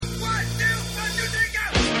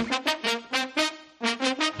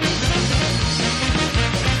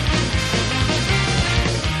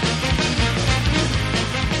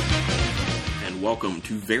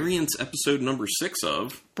to variants episode number 6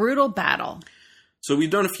 of Brutal Battle. So we've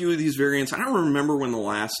done a few of these variants. I don't remember when the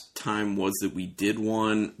last time was that we did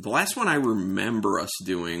one. The last one I remember us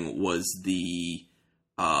doing was the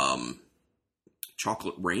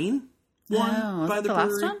Chocolate Rain one by the brewery.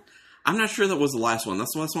 Last one? I'm not sure that was the last one.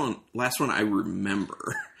 That's the last one I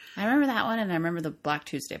remember. I remember that one, and I remember the Black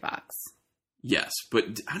Tuesday box. Yes,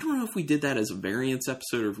 but I don't know if we did that as a variants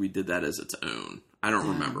episode or if we did that as its own. I don't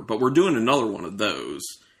remember. But we're doing another one of those.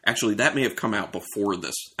 Actually, that may have come out before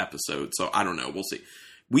this episode, so I don't know. We'll see.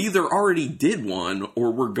 We either already did one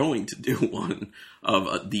or we're going to do one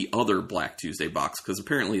of the other Black Tuesday box, because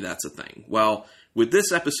apparently that's a thing. Well, with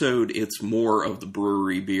this episode, it's more of the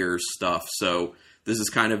brewery beers stuff, so this is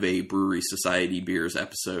kind of a Brewery Society beers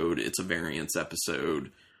episode. It's a variants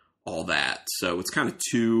episode, all that. So it's kind of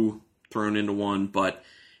two thrown into one, but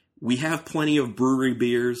we have plenty of brewery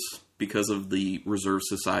beers because of the Reserve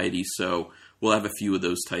Society, so we'll have a few of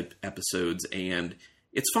those type episodes, and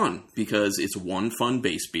it's fun because it's one fun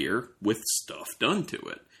base beer with stuff done to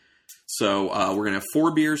it. So we're going to have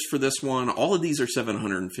 4 beers for this one. All of these are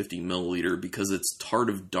 750 milliliter because it's Tart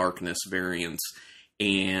of Darkness variants,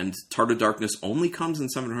 and Tart of Darkness only comes in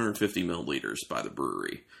 750 milliliters by the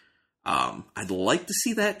brewery. I'd like to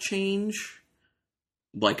see that change.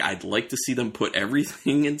 Like, I'd like to see them put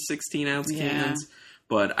everything in 16-ounce cans.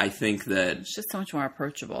 But I think that it's just so much more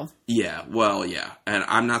approachable. Yeah, well, yeah. And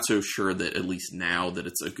I'm not so sure that at least now that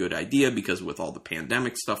it's a good idea, because with all the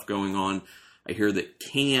pandemic stuff going on, I hear that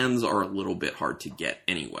cans are a little bit hard to get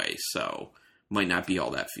anyway, so might not be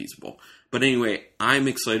all that feasible. But anyway, I'm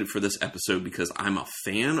excited for this episode because I'm a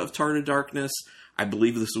fan of Tart of Darkness. I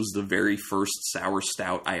believe this was the very first sour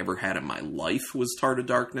stout I ever had in my life was Tart of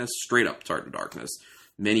Darkness, straight up Tart of Darkness,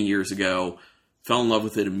 many years ago. Fell in love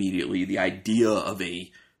with it immediately. The idea of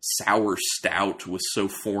a sour stout was so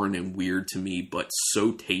foreign and weird to me, but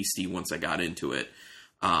so tasty once I got into it.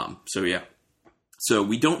 So yeah. So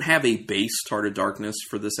we don't have a base Tart of Darkness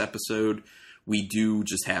for this episode. We do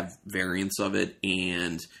just have variants of it.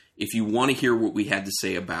 And if you want to hear what we had to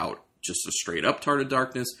say about just a straight up Tart of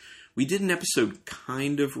Darkness, we did an episode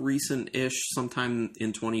kind of recent-ish, sometime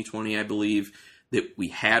in 2020, I believe, that we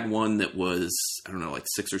had one that was, I don't know, like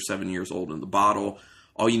 6 or 7 years old in the bottle.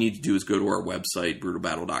 All you need to do is go to our website,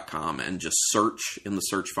 brutalbattle.com, and just search in the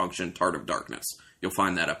search function Tart of Darkness. You'll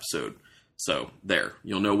find that episode. So there,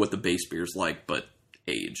 you'll know what the base beer's like, but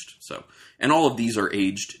aged. So, and all of these are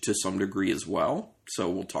aged to some degree as well. So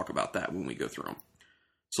we'll talk about that when we go through them.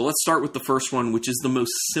 So let's start with the first one, which is the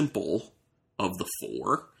most simple of the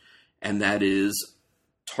 4. And that is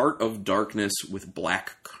Tart of Darkness with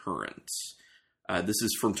Black Currants. This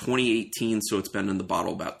is from 2018, so it's been in the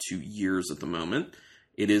bottle about 2 years at the moment.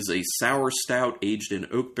 It is a sour stout aged in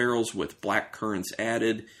oak barrels with black currants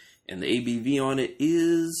added, and the ABV on it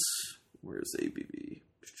is, where's the ABV?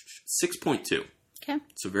 6.2. Okay.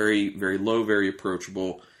 So very, very low, very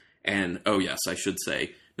approachable. And, oh yes, I should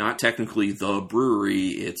say, not technically the brewery,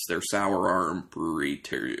 it's their Sour Arm Brewery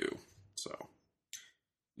Teru. So,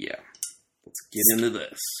 yeah. Let's get into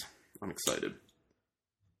this. I'm excited.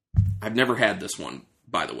 I've never had this one,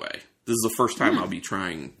 by the way. This is the first time I'll be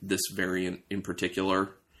trying this variant in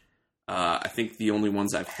particular. I think the only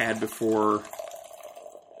ones I've had before,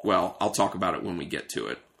 well, I'll talk about it when we get to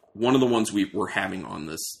it. One of the ones we're having on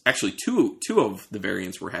this, actually two of the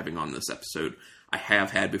variants we're having on this episode, I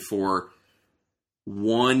have had before.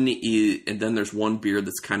 One is, and then there's one beer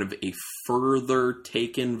that's kind of a further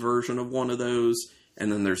taken version of one of those,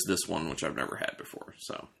 and then there's this one, which I've never had before.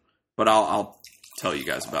 So, but I'll tell you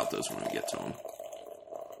guys about those when we get to them.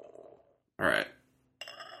 All right.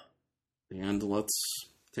 And let's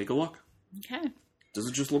take a look. Okay. Does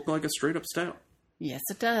it just look like a straight up stout? Yes,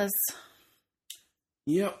 it does.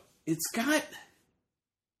 Yep. It's got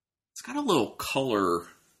a little color.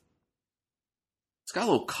 It's got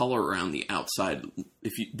a little color around the outside.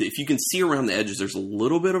 If you can see around the edges, there's a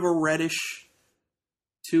little bit of a reddish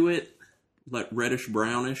to it, like reddish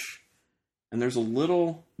brownish. And there's a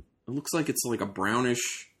little, it looks like it's like a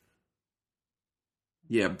brownish,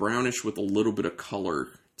 brownish with a little bit of color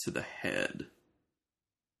to the head.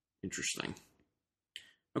 Interesting.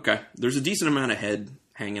 Okay, there's a decent amount of head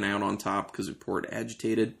hanging out on top because we poured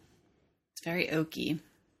agitated. It's very oaky.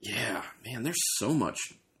 Yeah, man, there's so much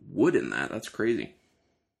wood in that. That's crazy.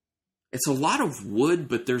 It's a lot of wood,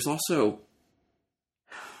 but there's also...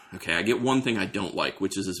 Okay, I get one thing I don't like,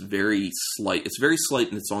 which is this very slight... It's very slight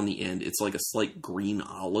and it's on the end. It's like a slight green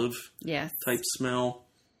olive type smell.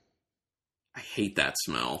 I hate that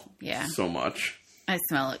smell so much. I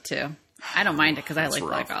smell it too. I don't mind it because I like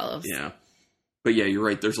black olives. Yeah. But yeah, you're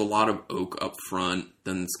right. There's a lot of oak up front.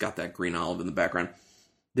 Then it's got that green olive in the background.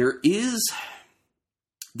 there's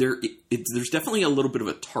definitely a little bit of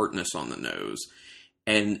a tartness on the nose,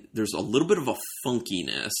 and there's a little bit of a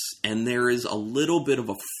funkiness, and there is a little bit of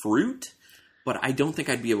a fruit, but I don't think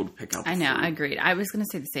I'd be able to pick out the fruit. I agreed. I was going to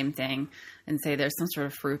say the same thing and say there's some sort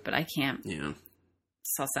of fruit, but I can't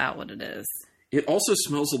suss out what it is. It also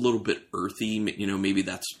smells a little bit earthy. Maybe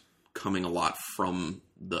that's coming a lot from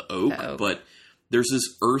the oak, but there's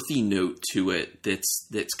this earthy note to it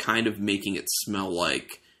that's kind of making it smell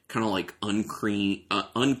like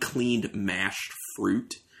uncleaned mashed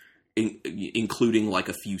fruit, including like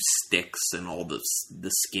a few sticks and all the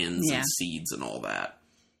skins and seeds and all that.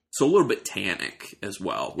 So a little bit tannic as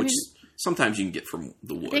well, which sometimes you can get from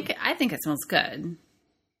the wood. I think it smells good.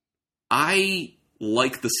 I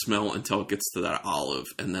like the smell until it gets to that olive,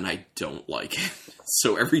 and then I don't like it.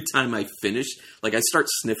 So every time I finish, like I start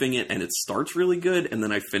sniffing it and it starts really good, and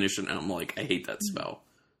then I finish it and I'm like, I hate that smell.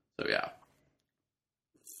 So yeah.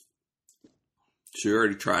 So you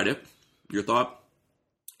already tried it. Your thought?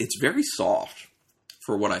 It's very soft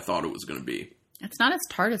for what I thought it was going to be. It's not as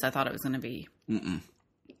tart as I thought it was going to be. Mm-mm.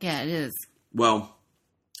 Yeah, it is. Well,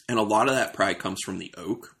 and a lot of that probably comes from the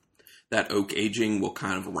oak. That oak aging will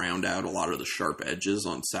kind of round out a lot of the sharp edges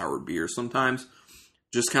on sour beer sometimes.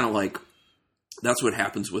 Just kind of like, that's what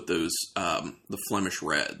happens with those, the Flemish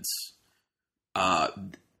reds.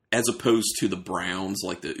 As opposed to the browns,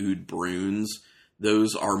 like the Oud Bruins,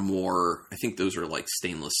 those are more, I think those are like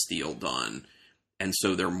stainless steel done. And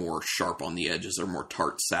so they're more sharp on the edges. They're more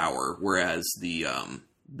tart sour. Whereas the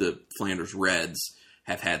Flanders Reds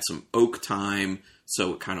have had some oak time,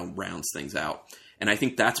 so it kind of rounds things out. And I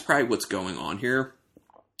think that's probably what's going on here.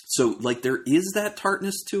 So, like, there is that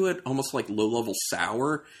tartness to it, almost like low-level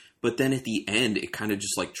sour, but then at the end, it kind of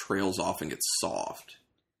just, like, trails off and gets soft.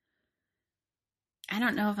 I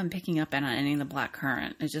don't know if I'm picking up on any of the black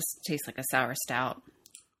currant. It just tastes like a sour stout.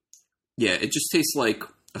 Yeah, it just tastes like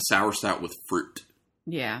a sour stout with fruit.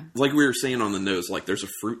 Yeah. Like we were saying on the nose, like, there's a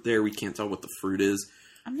fruit there. We can't tell what the fruit is.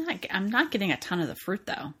 I'm not getting a ton of the fruit,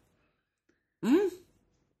 though.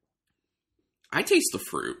 I taste the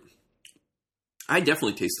fruit. I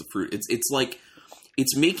definitely taste the fruit. It's like,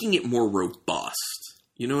 it's making it more robust.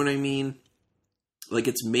 You know what I mean? Like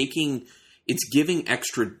it's giving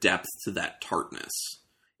extra depth to that tartness.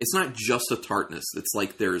 It's not just a tartness. It's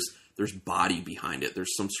like there's body behind it.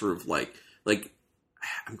 There's some sort of like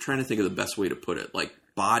I'm trying to think of the best way to put it. Like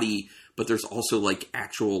body, but there's also like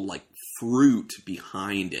actual like fruit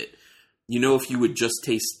behind it. You know, if you would just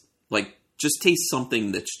taste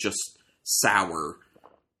something that's just sour,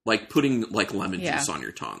 like putting like lemon juice on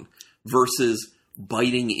your tongue versus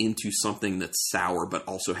biting into something that's sour but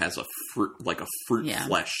also has a fruit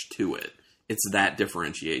flesh to it. It's that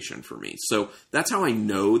differentiation for me. So that's how I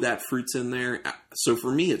know that fruit's in there. So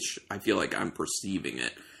for me, I feel like I'm perceiving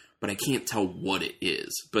it, but I can't tell what it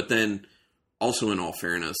is. But then also in all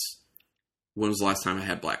fairness, when was the last time I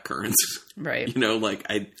had black currants? Right. You know, like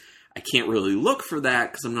I can't really look for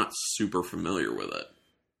that because I'm not super familiar with it.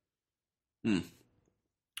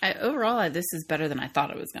 Overall, this is better than I thought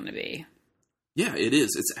it was going to be. Yeah, it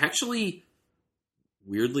is. It's actually,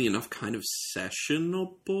 weirdly enough, kind of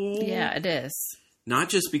sessionable. Yeah, it is. Not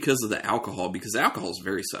just because of the alcohol, because alcohol is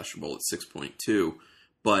very sessionable at 6.2,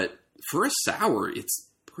 but for a sour, it's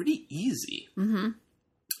pretty easy. Mm-hmm.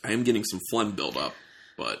 I am getting some phlegm buildup,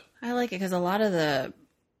 but I like it because a lot of the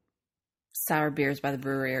sour beers by the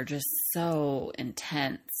brewery are just so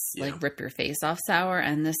intense, like rip your face off sour,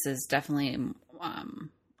 and this is definitely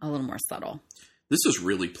a little more subtle. This is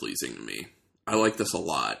really pleasing to me. I like this a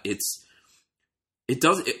lot.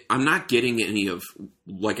 I'm not getting any of,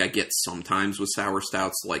 like I get sometimes with sour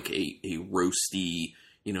stouts, like a roasty,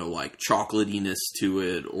 you know, like chocolatiness to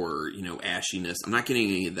it or, you know, ashiness. I'm not getting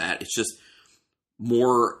any of that. It's just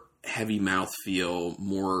more heavy mouthfeel,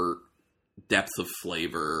 more depth of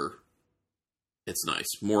flavor. It's nice.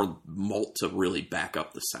 More malt to really back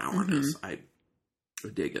up the sourness. Mm-hmm. I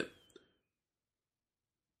dig it.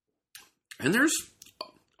 And there's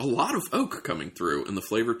a lot of oak coming through in the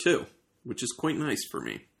flavor too, which is quite nice for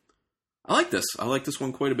me. I like this. I like this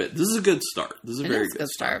one quite a bit. This is a good start. This is a very good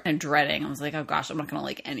start. I'm dreading. I was like, oh gosh, I'm not going to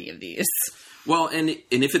like any of these. Well, and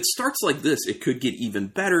if it starts like this, it could get even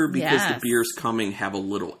better because the beers coming have a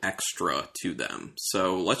little extra to them.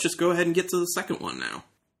 So let's just go ahead and get to the second one now.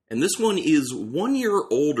 And this one is 1 year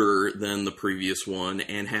older than the previous one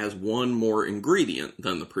and has one more ingredient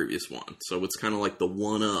than the previous one. So it's kind of like the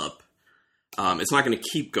one up. It's not going to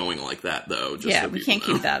keep going like that, though. We can't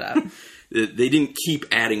keep that up. They didn't keep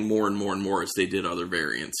adding more and more and more as they did other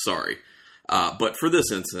variants. Sorry. But for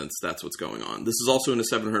this instance, that's what's going on. This is also in a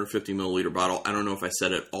 750 milliliter bottle. I don't know if I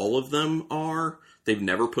said it. All of them are. They've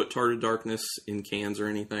never put Tart of Darkness in cans or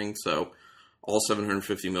anything, so all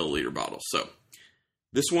 750 milliliter bottles. So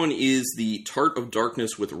this one is the Tart of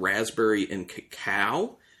Darkness with raspberry and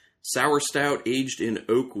cacao. Sour stout aged in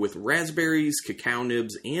oak with raspberries, cacao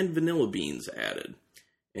nibs, and vanilla beans added.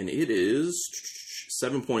 And it is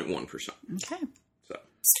 7.1%. Okay. So,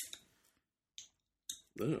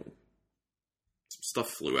 oh, some stuff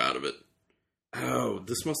flew out of it. Oh,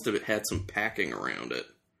 this must have had some packing around it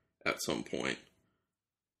at some point.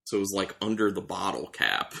 So it was like under the bottle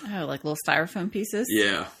cap. Oh, like little styrofoam pieces?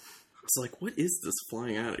 Yeah. I was like, what is this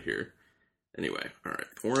flying out of here? Anyway, all right.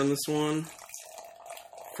 Pouring this one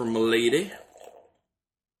for my lady.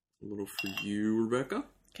 A little for you, Rebecca.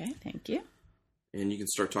 Okay, thank you. And you can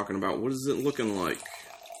start talking about what is it looking like.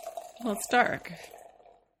 Well, it's dark.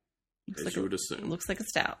 As you would assume. Looks like a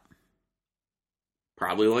stout.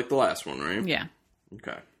 Probably like the last one, right? Yeah.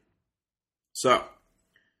 Okay. So,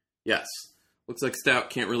 yes. Looks like stout.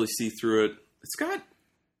 Can't really see through it. It's got a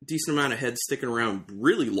decent amount of head sticking around.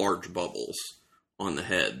 Really large bubbles on the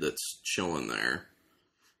head that's chilling there.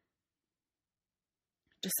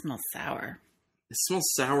 Just smells sour. It smells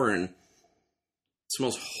sour and it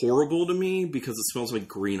smells horrible to me because it smells like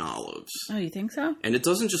green olives. Oh, you think so? And it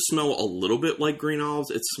doesn't just smell a little bit like green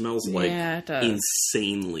olives. It smells like it does.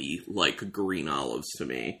 insanely like green olives to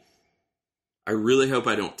me. I really hope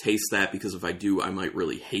I don't taste that because if I do, I might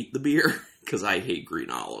really hate the beer because I hate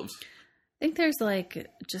green olives. I think there's like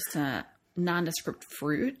just a nondescript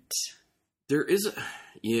fruit. There is,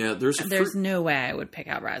 there's fruit. No way I would pick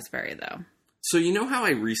out raspberry though. So you know how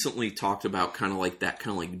I recently talked about kind of like that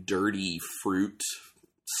kind of like dirty fruit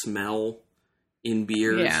smell in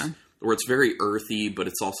beers? Yeah. Where it's very earthy, but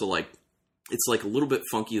it's also like, it's like a little bit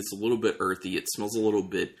funky. It's a little bit earthy. It smells a little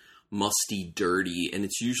bit musty, dirty. And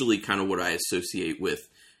it's usually kind of what I associate with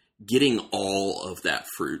getting all of that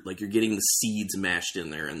fruit. Like you're getting the seeds mashed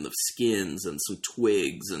in there and the skins and some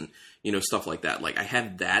twigs and, stuff like that. Like I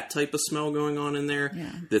have that type of smell going on in there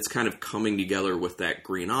that's kind of coming together with that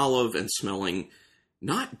green olive and smelling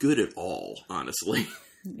not good at all, honestly.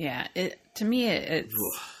 Yeah. To me,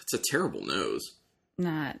 it's a terrible nose.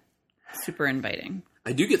 Not super inviting.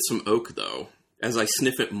 I do get some oak though. As I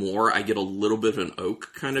sniff it more, I get a little bit of an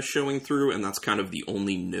oak kind of showing through, and that's kind of the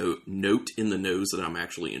only note in the nose that I'm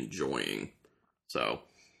actually enjoying. So,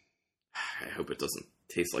 I hope it doesn't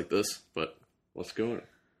taste like this, but let's go in.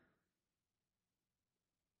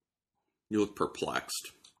 You look perplexed.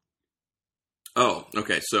 Oh,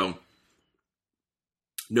 okay, so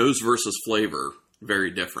nose versus flavor, very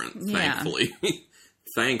different, thankfully.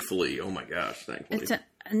 Thankfully, oh my gosh, thankfully.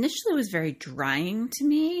 Initially, it was very drying to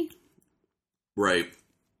me. Right.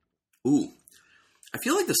 Ooh. I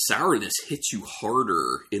feel like the sourness hits you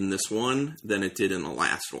harder in this one than it did in the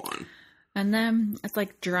last one. And then it's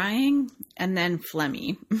like drying and then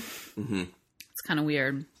phlegmy. Mm-hmm. It's kind of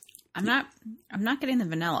weird. I'm not getting the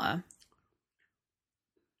vanilla.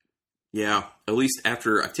 Yeah, at least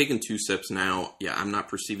after I've taken 2 sips now, I'm not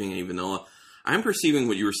perceiving any vanilla. I'm perceiving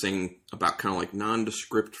what you were saying about kind of like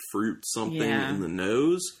nondescript fruit something in the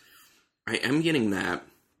nose. I am getting that.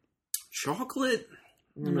 Chocolate?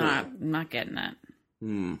 I'm not getting it.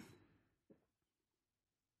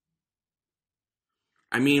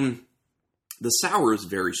 I mean, the sour is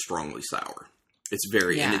very strongly sour. It's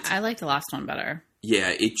very... Yeah, I like the last one better.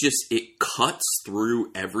 Yeah, it cuts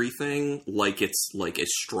through everything like it's like a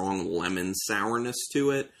strong lemon sourness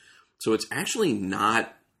to it. So it's actually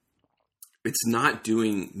not... It's not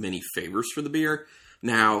doing many favors for the beer.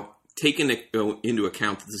 Now, taking into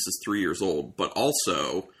account that this is 3 years old, but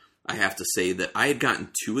also... I have to say that I had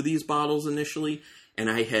gotten 2 of these bottles initially,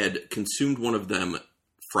 and I had consumed one of them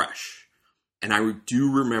fresh. And I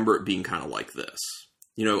do remember it being kind of like this.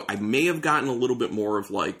 I may have gotten a little bit more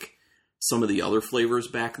of like some of the other flavors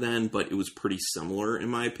back then, but it was pretty similar in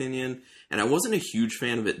my opinion. And I wasn't a huge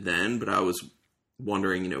fan of it then, but I was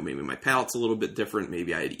wondering, maybe my palate's a little bit different.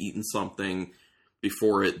 Maybe I had eaten something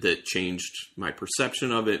before it that changed my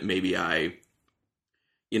perception of it. Maybe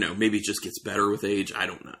maybe it just gets better with age. I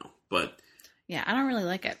don't know. But yeah, I don't really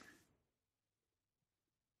like it.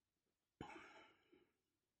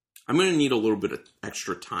 I'm going to need a little bit of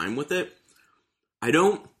extra time with it. I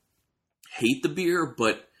don't hate the beer,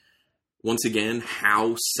 but once again,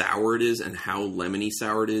 how sour it is and how lemony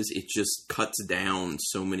sour it is, it just cuts down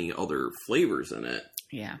so many other flavors in it.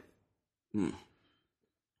 Yeah.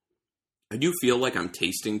 I do feel like I'm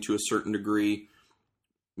tasting to a certain degree.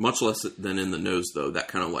 Much less than in the nose, though. That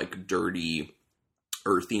kind of like dirty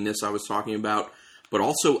earthiness I was talking about. But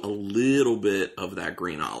also a little bit of that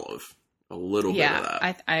green olive. A little bit of that.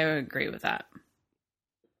 Yeah, I agree with that.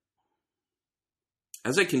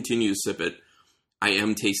 As I continue to sip it, I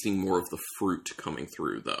am tasting more of the fruit coming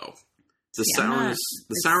through, though. The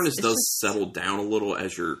sourness does settle down a little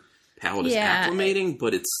as your palate is acclimating,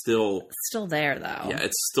 but it's still there, though. Yeah,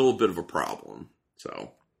 it's still a bit of a problem.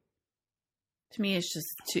 So, to me, it's just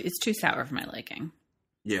it's too sour for my liking.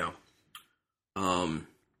 Yeah.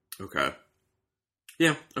 Okay.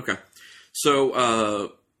 Yeah. Okay.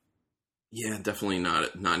 So, yeah, definitely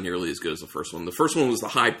not nearly as good as the first one. The first one was the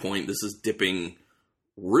high point. This is dipping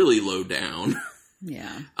really low down.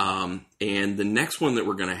 Yeah. And the next one that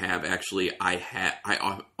we're going to have, actually,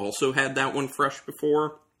 I also had that one fresh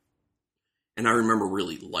before, and I remember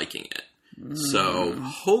really liking it. So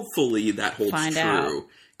hopefully that holds true,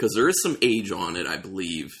 because there is some age on it, I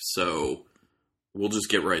believe. So we'll just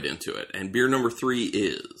get right into it. And beer number 3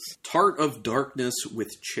 is Tart of Darkness with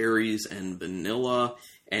cherries and vanilla.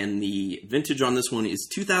 And the vintage on this one is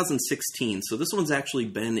 2016. So this one's actually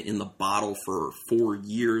been in the bottle for 4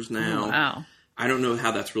 years now. Oh, wow. I don't know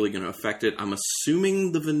how that's really going to affect it. I'm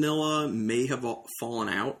assuming the vanilla may have fallen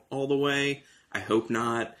out all the way. I hope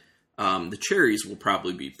not. The cherries will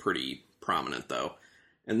probably be pretty prominent, though.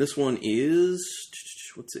 And this one is,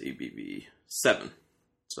 what's the ABV? 7.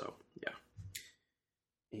 So, yeah.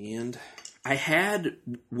 And I had,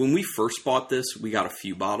 when we first bought this, we got a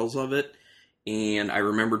few bottles of it. And I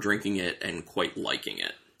remember drinking it and quite liking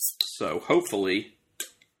it. So hopefully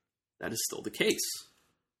that is still the case.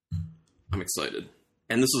 I'm excited.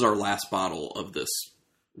 And this is our last bottle of this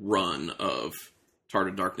run of Tart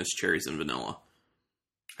of Darkness, Cherries, and Vanilla.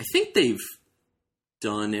 I think they've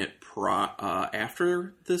done it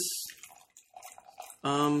after this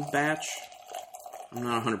batch. I'm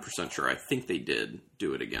not 100% sure. I think they did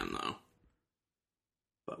do it again, though.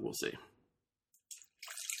 But we'll see.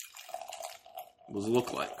 What does it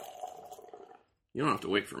look like? You don't have to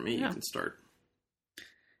wait for me. Yeah. You can start.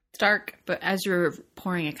 It's dark, but as you were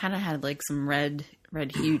pouring, it kind of had like some red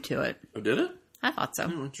hue to it. Oh, did it? I thought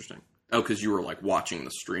so. Oh, interesting. Oh, because you were like watching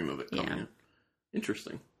the stream of it coming in.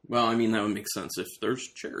 Interesting. Well, I mean, that would make sense if there's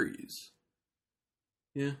cherries.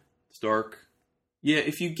 Yeah, it's dark. Yeah,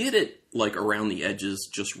 if you get it like around the edges,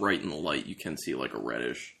 just right in the light, you can see like a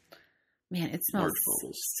reddish. Man, it smells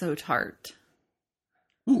so tart.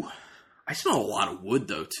 Ooh. I smell a lot of wood,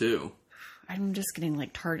 though, too. I'm just getting,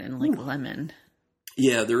 like, tart and, like, lemon.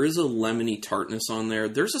 Yeah, there is a lemony tartness on there.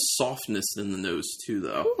 There's a softness in the nose, too,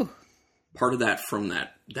 though. Ooh. Part of that from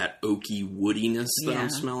that oaky woodiness that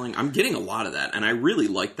I'm smelling. I'm getting a lot of that, and I really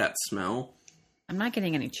like that smell. I'm not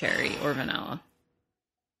getting any cherry or vanilla.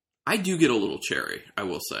 I do get a little cherry, I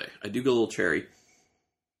will say. I do get a little cherry.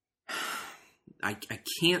 I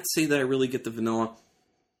can't say that I really get the vanilla.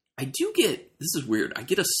 I do get, this is weird, I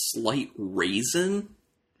get a slight raisin.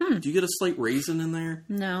 Do you get a slight raisin in there?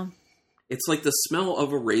 No. It's like the smell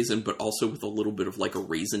of a raisin, but also with a little bit of like a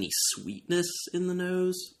raisiny sweetness in the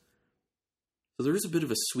nose. So there is a bit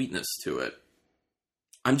of a sweetness to it.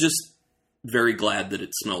 I'm just very glad that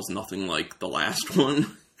it smells nothing like the last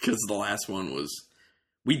one, because the last one was,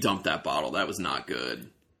 we dumped that bottle. That was not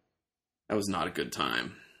good. That was not a good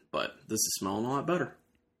time. But this is smelling a lot better.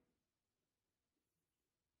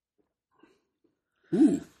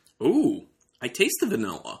 Ooh, I taste the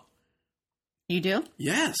vanilla. You do?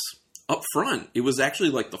 Yes, up front. It was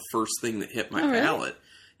actually like the first thing that hit my palate. Really?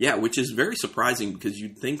 Yeah, which is very surprising because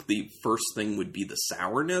you'd think the first thing would be the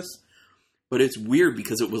sourness, but it's weird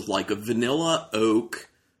because it was like a vanilla oak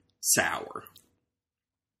sour.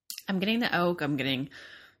 I'm getting the oak. To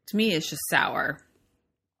me, it's just sour.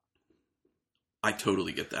 I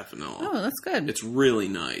totally get that vanilla. Oh, that's good. It's really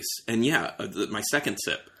nice. And yeah, my second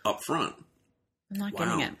sip up front. I'm not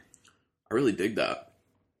getting it. I really dig that.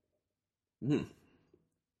 You're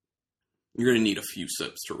going to need a few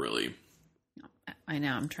sips to really... I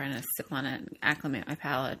know. I'm trying to sip on it and acclimate my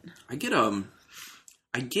palate. I get a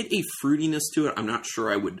fruitiness to it. I'm not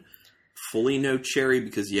sure I would fully know cherry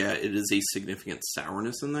because, yeah, it is a significant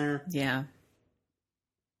sourness in there. Yeah.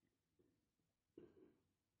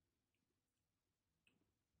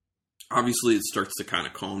 Obviously, it starts to kind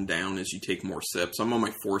of calm down as you take more sips. I'm on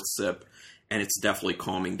my 4th sip. And it's definitely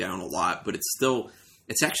calming down a lot, but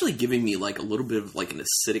it's actually giving me like a little bit of like an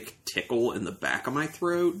acidic tickle in the back of my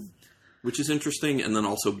throat, which is interesting. And then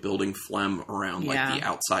also building phlegm around like the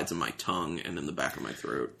outsides of my tongue and in the back of my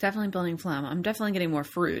throat. Definitely building phlegm. I'm definitely getting more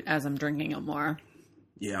fruit as I'm drinking it more.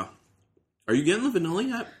 Yeah. Are you getting the vanilla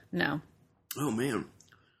yet? No. Oh man.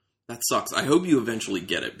 That sucks. I hope you eventually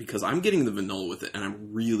get it because I'm getting the vanilla with it and I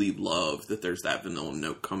really love that there's that vanilla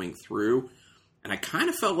note coming through. And I kind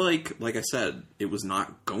of felt like I said, it was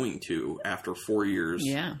not going to after 4 years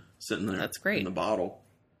sitting there. That's great. In the bottle.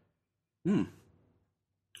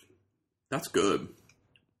 That's good.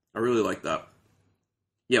 I really like that.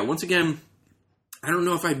 Yeah, once again, I don't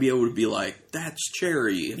know if I'd be able to be like, that's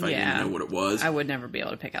cherry, if I didn't know what it was. I would never be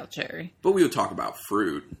able to pick out cherry. But we would talk about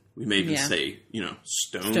fruit. We may even say,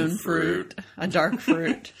 stone fruit. A dark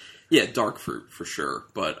fruit. Yeah, dark fruit, for sure.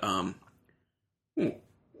 But,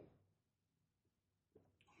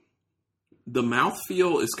 the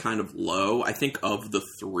mouthfeel is kind of low. I think of the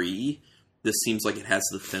three, this seems like it has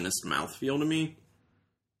the thinnest mouthfeel to me,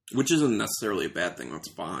 which isn't necessarily a bad thing. That's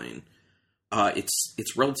fine.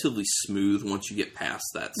 It's relatively smooth once you get past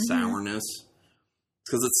that sourness.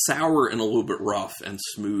 Because it's sour and a little bit rough and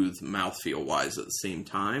smooth mouthfeel-wise at the same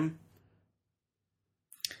time.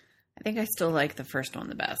 I think I still like the first one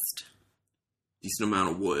the best. Decent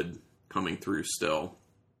amount of wood coming through still.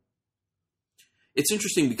 It's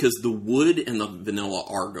interesting because the wood and the vanilla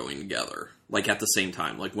are going together, like at the same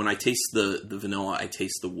time. Like when I taste the vanilla, I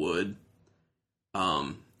taste the wood.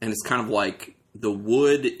 And it's kind of like the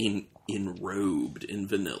wood enrobed in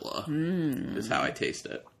vanilla is how I taste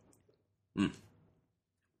it.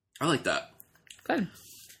 I like that. Good.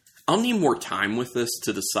 I'll need more time with this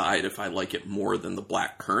to decide if I like it more than the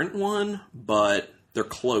blackcurrant one, but they're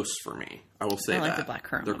close for me. I will say that. I like the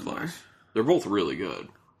blackcurrant They're one close. more. They're both really good.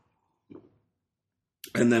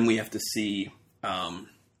 And then we have to see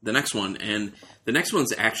the next one. And the next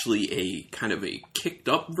one's actually a kind of a kicked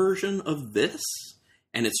up version of this.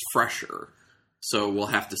 And it's fresher. So we'll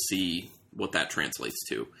have to see what that translates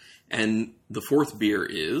to. And the fourth beer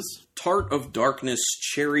is Tart of Darkness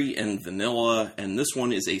Cherry and Vanilla. And this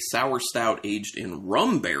one is a sour stout aged in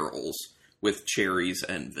rum barrels with cherries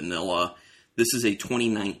and vanilla. This is a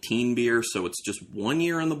 2019 beer, so it's just 1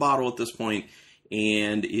 year in the bottle at this point.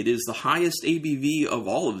 And it is the highest ABV of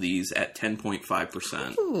all of these at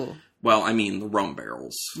 10.5%. Ooh. Well, I mean, the rum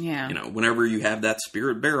barrels. Yeah. Whenever you have that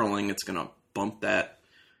spirit barreling, it's going to bump that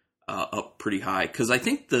up pretty high. Because I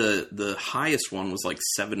think the highest one was like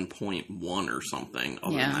 7.1 or something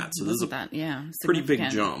other than that. So this is a pretty big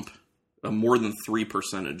jump. A more than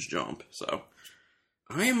 3% jump. So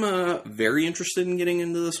I am very interested in getting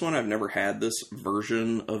into this one. I've never had this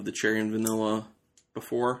version of the cherry and vanilla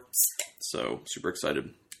before. So super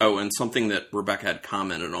excited. Oh, and something that Rebecca had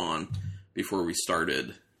commented on before we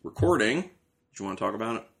started recording. Do you want to talk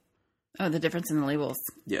about it? Oh, the difference in the labels.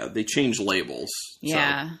 Yeah, they changed labels.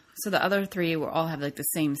 Yeah. So the other three will all have like the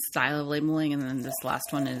same style of labeling, and then this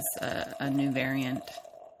last one is a new variant.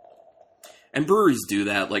 And breweries do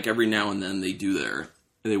that. Like every now and then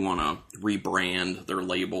they want to rebrand their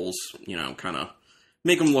labels, kind of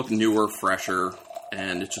make them look newer, fresher.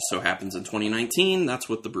 And it just so happens in 2019, that's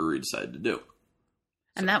what the brewery decided to do.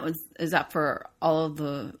 And is that for all of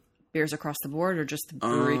the beers across the board, or just the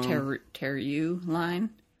brewery Teru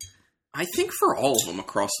line? I think for all of them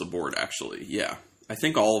across the board, actually, yeah. I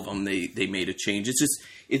think all of them, they made a change. It's just,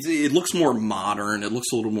 it looks more modern. It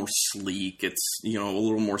looks a little more sleek. It's, a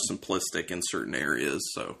little more simplistic in certain areas.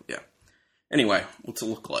 So, yeah. Anyway, what's it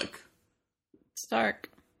look like? It's dark.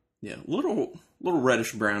 Yeah, little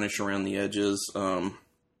reddish brownish around the edges. Got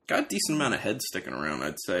a decent amount of head sticking around,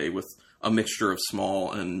 I'd say, with a mixture of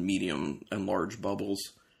small and medium and large bubbles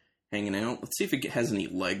hanging out. Let's see if it has any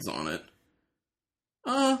legs on it.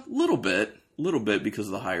 Little bit because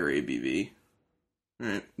of the higher ABV. All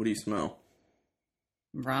right, what do you smell?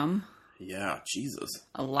 Rum. Yeah, Jesus.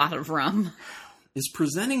 A lot of rum. It's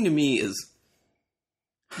presenting to me as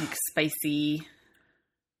like spicy.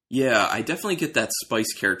 Yeah, I definitely get that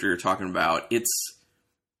spice character you're talking about. It's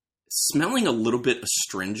smelling a little bit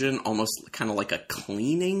astringent, almost kind of like a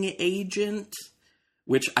cleaning agent,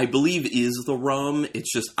 which I believe is the rum.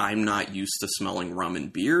 It's just I'm not used to smelling rum in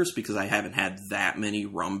beers because I haven't had that many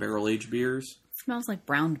rum barrel-aged beers. It smells like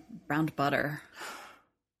browned butter.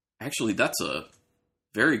 Actually, that's a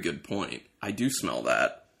very good point. I do smell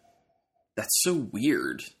that. That's so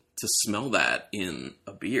weird to smell that in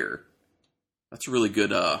a beer. That's a really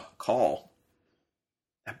good call.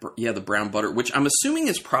 Yeah, the brown butter, which I'm assuming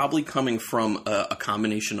is probably coming from a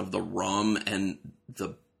combination of the rum and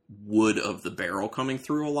the wood of the barrel coming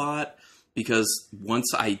through a lot. Because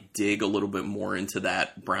once I dig a little bit more into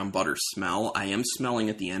that brown butter smell, I am smelling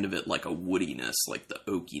at the end of it like a woodiness, like the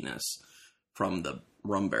oakiness from the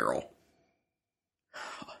rum barrel.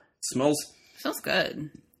 It smells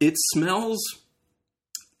good. It smells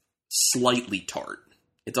slightly tart.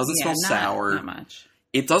 It doesn't smell sour. Not much.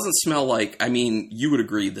 It doesn't smell like, you would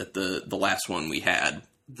agree that the last one we had,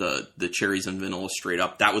 the cherries and vanilla straight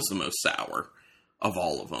up, that was the most sour of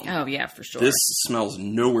all of them. Oh, yeah, for sure. This smells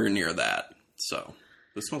nowhere near that. So,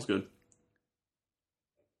 this smells good.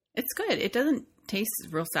 It's good. It doesn't taste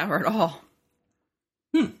real sour at all.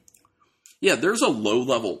 Yeah, there's a low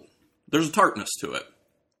level, there's a tartness to it.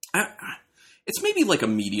 It's maybe like a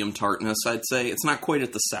medium tartness, I'd say. It's not quite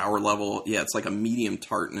at the sour level. Yeah, it's like a medium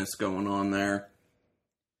tartness going on there.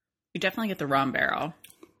 You definitely get the rum barrel.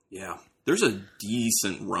 Yeah. There's a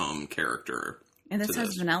decent rum character. And this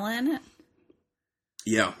has vanilla in it?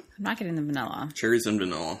 Yeah. I'm not getting the vanilla. Cherries and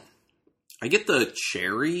vanilla. I get the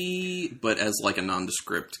cherry, but as like a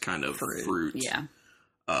nondescript kind of fruit. Yeah.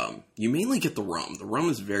 You mainly get the rum. The rum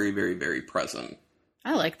is very, very, very present.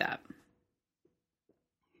 I like that.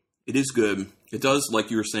 It is good. It does,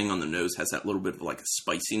 like you were saying on the nose, has that little bit of like a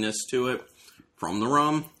spiciness to it from the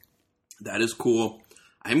rum. That is cool.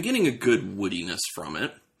 I'm getting a good woodiness from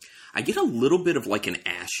it. I get a little bit of like an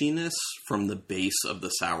ashiness from the base of the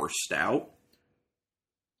sour stout.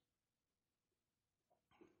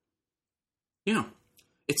 Yeah.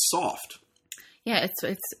 It's soft. Yeah,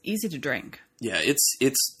 it's easy to drink. Yeah, it's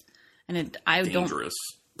and dangerous,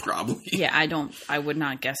 probably. Yeah, I would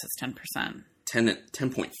not guess it's 10%.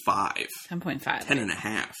 10.5. 10.5.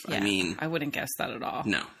 10.5. Yeah, I mean, I wouldn't guess that at all.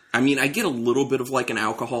 No. I mean, I get a little bit of like an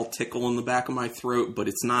alcohol tickle in the back of my throat, but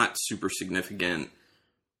it's not super significant.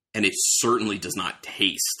 And it certainly does not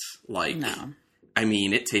taste like... No. I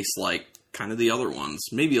mean, it tastes like kind of the other ones.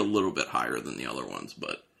 Maybe a little bit higher than the other ones,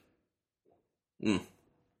 but...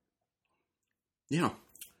 Yeah.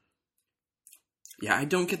 Yeah, I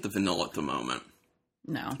don't get the vanilla at the moment.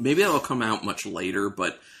 No. Maybe that'll come out much later,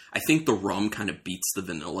 but I think the rum kind of beats the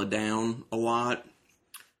vanilla down a lot.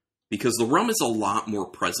 Because the rum is a lot more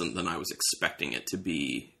present than I was expecting it to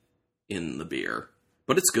be in the beer.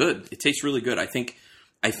 But it's good. It tastes really good. I think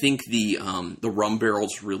the rum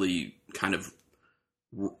barrels really kind of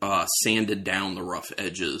sanded down the rough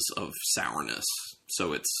edges of sourness.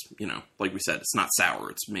 So it's, like we said, it's not sour.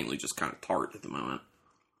 It's mainly just kind of tart at the moment.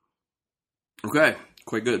 Okay,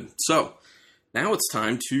 quite good. So now it's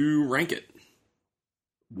time to rank it.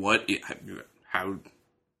 How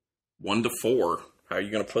 1 to 4? How are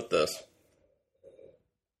you going to put this?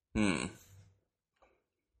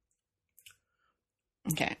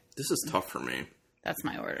 Okay. This is tough for me. That's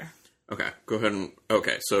my order. Okay, go ahead and...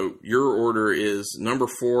 Okay, so your order is... Number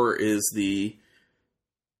 4 is the...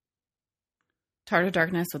 Tart of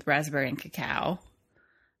Darkness with raspberry and cacao.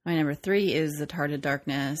 My number 3 is the Tart of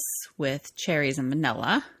Darkness with cherries and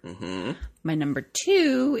vanilla. Mm-hmm. My number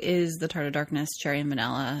 2 is the Tart of Darkness cherry and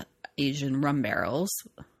vanilla Asian rum barrels.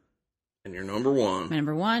 And your number 1? My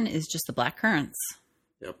number 1 is just the black currants.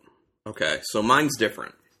 Yep. Okay, so mine's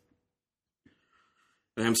different.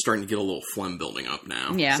 And I'm starting to get a little phlegm building up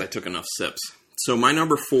now. Yeah. Because I took enough sips. So my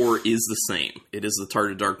number 4 is the same. It is the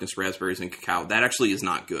Tart of Darkness raspberries and cacao. That actually is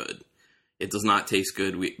not good. It does not taste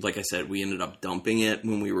good. Like I said, we ended up dumping it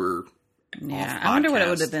when we were off I wonder what it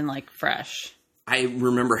would have been like fresh. I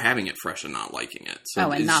remember having it fresh and not liking it.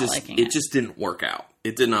 So and not liking it. It just didn't work out.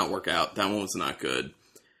 It did not work out. That one was not good.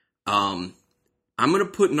 I'm going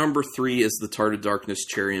to put number 3 as the Tart of Darkness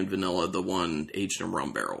cherry and vanilla, the one aged in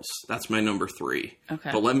rum barrels. That's my number 3.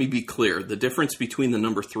 Okay. But let me be clear. The difference between the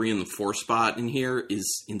number 3 and the 4 spot in here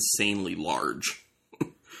is insanely large.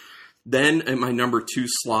 Then at my number 2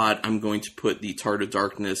 slot, I'm going to put the Tart of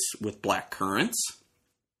Darkness with black currants.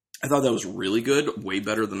 I thought that was really good, way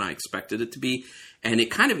better than I expected it to be. And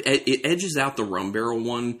it edges out the rum barrel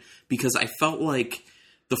one because I felt like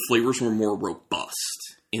the flavors were more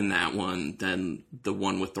robust in that one than the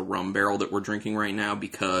one with the rum barrel that we're drinking right now,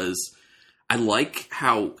 because I like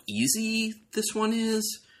how easy this one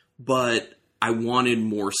is, but I wanted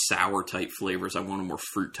more sour type flavors. I wanted more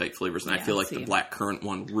fruit type flavors. And I feel like the black currant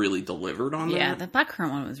one really delivered on that. Yeah, the black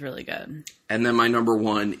currant one was really good. And then my number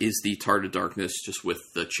 1 is the Tart of Darkness just with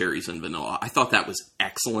the cherries and vanilla. I thought that was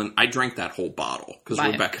excellent. I drank that whole bottle because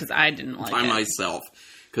I didn't like it. By myself,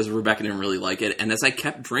 because Rebecca didn't really like it. And as I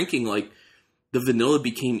kept drinking, like, the vanilla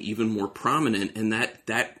became even more prominent. And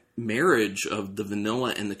that marriage of the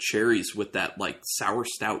vanilla and the cherries with that, like, sour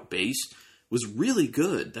stout base was really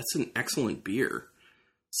good. That's an excellent beer.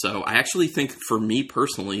 So I actually think, for me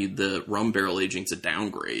personally, the rum barrel aging's a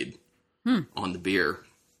downgrade on the beer.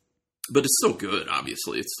 But it's still good,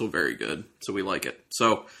 obviously. It's still very good. So we like it.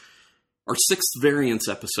 So our 6th variants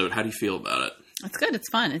episode, how do you feel about it? It's good. It's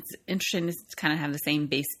fun. It's interesting to kind of have the same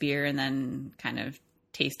base beer and then kind of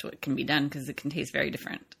taste what can be done, because it can taste very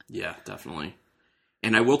different. Yeah, definitely.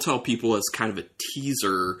 And I will tell people as kind of a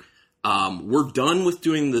teaser... we're done with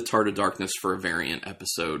doing the Tart of Darkness for a variant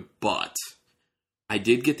episode, but I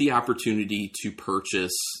did get the opportunity to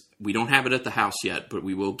purchase, we don't have it at the house yet, but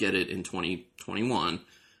we will get it in 2021,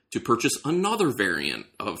 to purchase another variant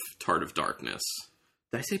of Tart of Darkness.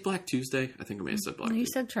 Did I say Black Tuesday? I think I may have said Black Tuesday. You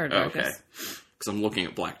said Tart of Darkness. Okay, because I'm looking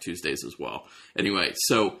at Black Tuesdays as well. Anyway,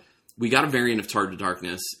 so we got a variant of Tart of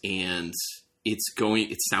Darkness, and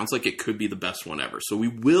it sounds like it could be the best one ever. So we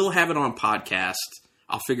will have it on podcast.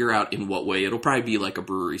 I'll figure out in what way. It'll probably be like a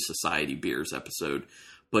Brewery Society Beers episode.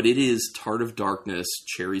 But it is Tart of Darkness,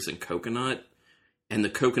 cherries, and coconut. And the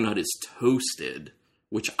coconut is toasted,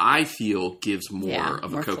 which I feel gives more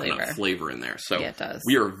of a coconut flavor in there. So it does.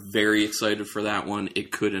 We are very excited for that one.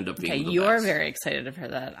 It could end up being the you're best. Very excited for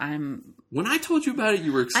that. When I told you about it,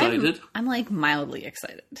 you were excited. I'm like mildly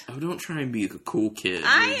excited. Oh, don't try and be a cool kid.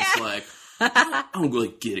 You're just like, I don't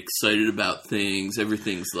like get excited about things.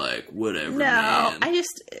 Everything's like whatever. No, man.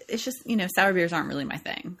 it's just sour beers aren't really my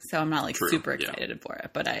thing, so I'm not like super excited for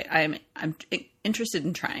it. But I'm interested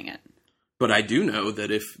in trying it. But I do know that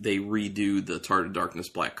if they redo the Tart of Darkness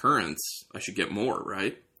Black Currants, I should get more,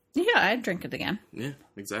 right? Yeah, I'd drink it again. Yeah,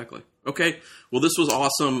 exactly. Okay, well, this was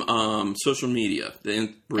awesome. Social media,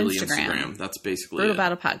 Instagram. That's basically Brutal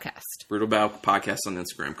Battle Podcast. Brutal Battle Podcast on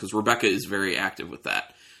Instagram, because Rebecca is very active with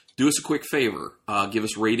that. Do us a quick favor. Give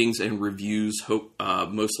us ratings and reviews,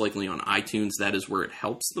 most likely on iTunes. That is where it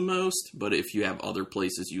helps the most. But if you have other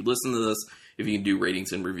places you listen to this, if you can do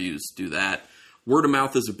ratings and reviews, do that. Word of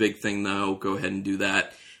mouth is a big thing, though. Go ahead and do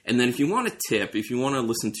that. And then if you want a tip, if you want to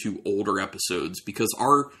listen to older episodes, because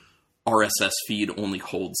our RSS feed only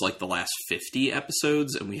holds like the last 50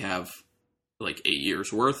 episodes, and we have like 8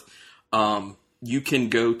 years worth, you can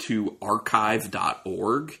go to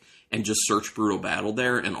archive.org and just search Brutal Battle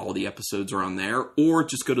there, and all the episodes are on there. Or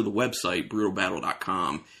just go to the website,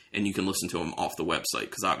 brutalbattle.com, and you can listen to them off the website,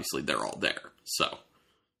 because obviously they're all there. So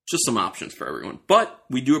just some options for everyone. But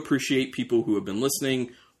we do appreciate people who have been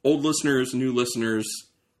listening. Old listeners, new listeners.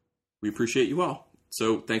 We appreciate you all.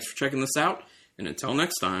 So thanks for checking this out. And until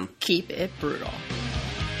next time, keep it brutal.